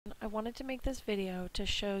wanted to make this video to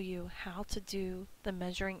show you how to do the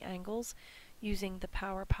measuring angles using the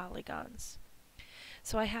power polygons.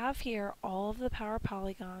 So I have here all of the power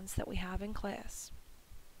polygons that we have in class.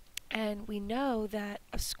 And we know that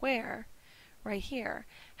a square right here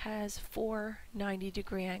has 4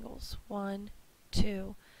 90-degree angles. 1,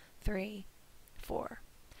 2, 3, 4.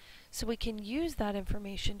 So we can use that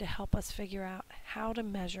information to help us figure out how to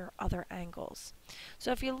measure other angles.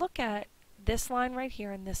 So if you look at this line right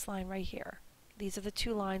here and this line right here, these are the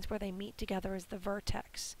two lines where they meet together as the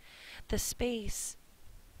vertex. The space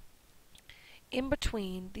in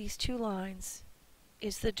between these two lines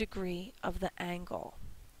is the degree of the angle.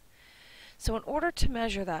 So in order to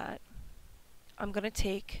measure that, I'm going to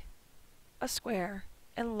take a square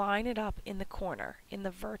and line it up in the corner, in the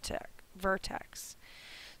vertex.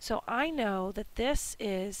 So I know that this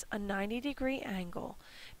is a 90-degree angle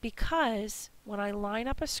because when I line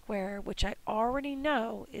up a square, which I already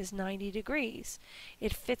know is 90 degrees,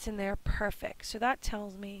 it fits in there perfect. So that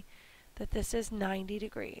tells me that this is 90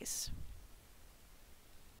 degrees.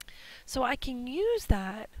 So I can use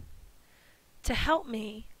that to help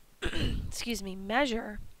me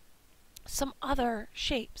measure some other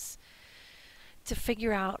shapes to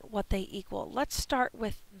figure out what they equal. Let's start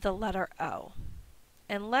with the letter O.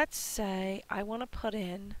 And let's say I want to put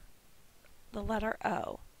in the letter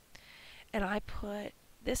O. And I put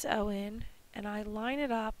this O in and I line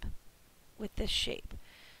it up with this shape.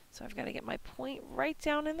 So I've got to get my point right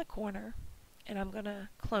down in the corner and I'm going to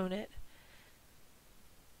clone it.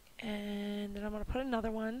 And then I'm going to put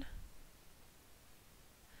another one.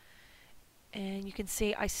 And you can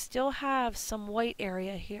see I still have some white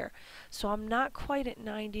area here. So I'm not quite at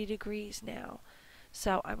 90 degrees now.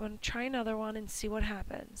 So I'm going to try another one and see what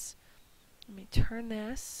happens. Let me turn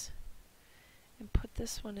this and put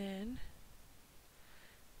this one in.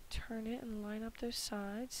 Turn it and line up those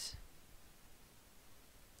sides.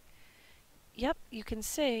 Yep, you can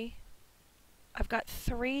see I've got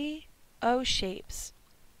 3 O shapes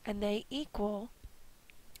and they equal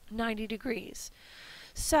 90 degrees.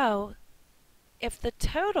 So if the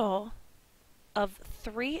total of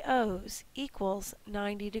 3 O's equals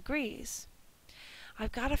 90 degrees,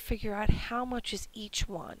 I've got to figure out how much is each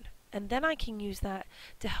one, and then I can use that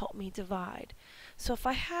to help me divide. So if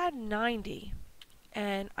I had 90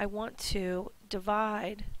 and I want to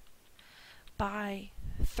divide by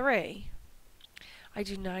 3, I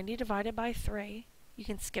do 90 divided by 3. You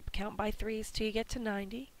can skip count by 3s till you get to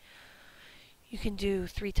 90. You can do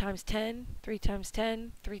 3 times 10, 3 times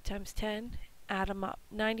 10, 3 times 10, add them up.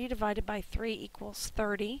 90 divided by 3 equals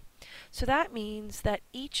 30. So that means that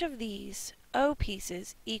each of these O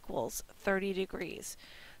pieces equals 30 degrees.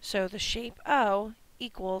 So the shape O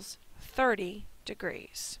equals 30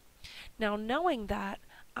 degrees. Now knowing that,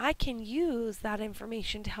 I can use that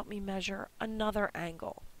information to help me measure another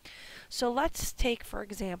angle. So let's take, for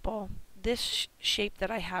example, this shape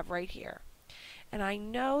that I have right here. And I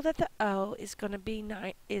know that the O is going to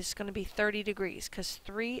be 30 degrees because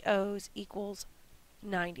 3 O's equals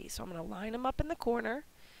 90. So I'm going to line them up in the corner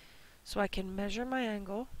so I can measure my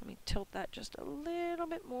angle. Let me tilt that just a little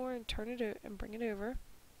bit more and turn it and bring it over.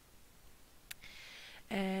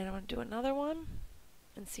 And I'm going to do another one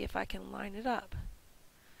and see if I can line it up.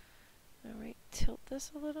 Alright, tilt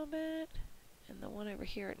this a little bit. And the one over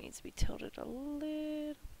here, it needs to be tilted a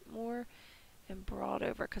little more and brought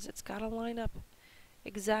over because it's got to line up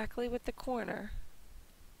exactly with the corner.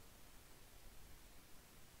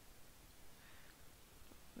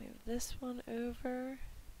 Move this one over.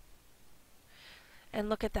 And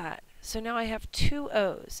look at that. So now I have 2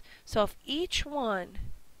 O's. So if each one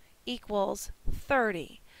equals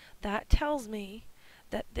 30, that tells me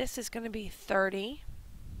that this is going to be 30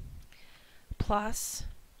 plus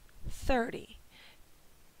 30.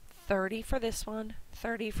 30 for this one,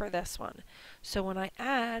 30 for this one. So when I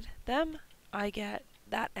add them, I get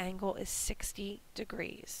that angle is 60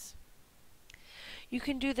 degrees. You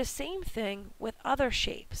can do the same thing with other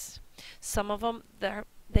shapes. Some of them,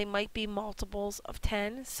 they might be multiples of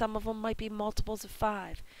 10, some of them might be multiples of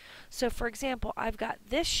 5. So for example, I've got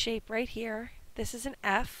this shape right here. This is an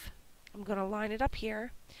F. I'm going to line it up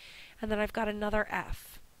here. And then I've got another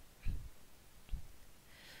F.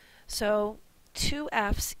 So 2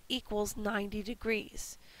 F's equals 90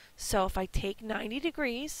 degrees. So if I take 90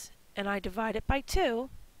 degrees and I divide it by 2,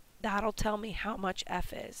 that'll tell me how much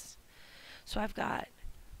F is. So I've got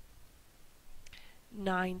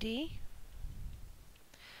 90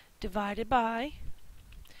 divided by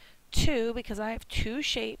 2 because I have 2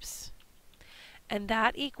 shapes, and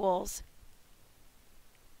that equals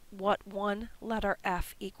what one letter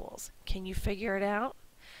F equals. Can you figure it out?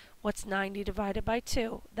 What's 90 divided by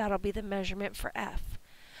 2? That'll be the measurement for F.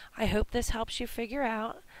 I hope this helps you figure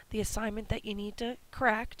out the assignment that you need to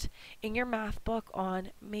correct in your math book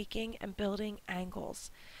on making and building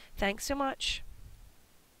angles. Thanks so much.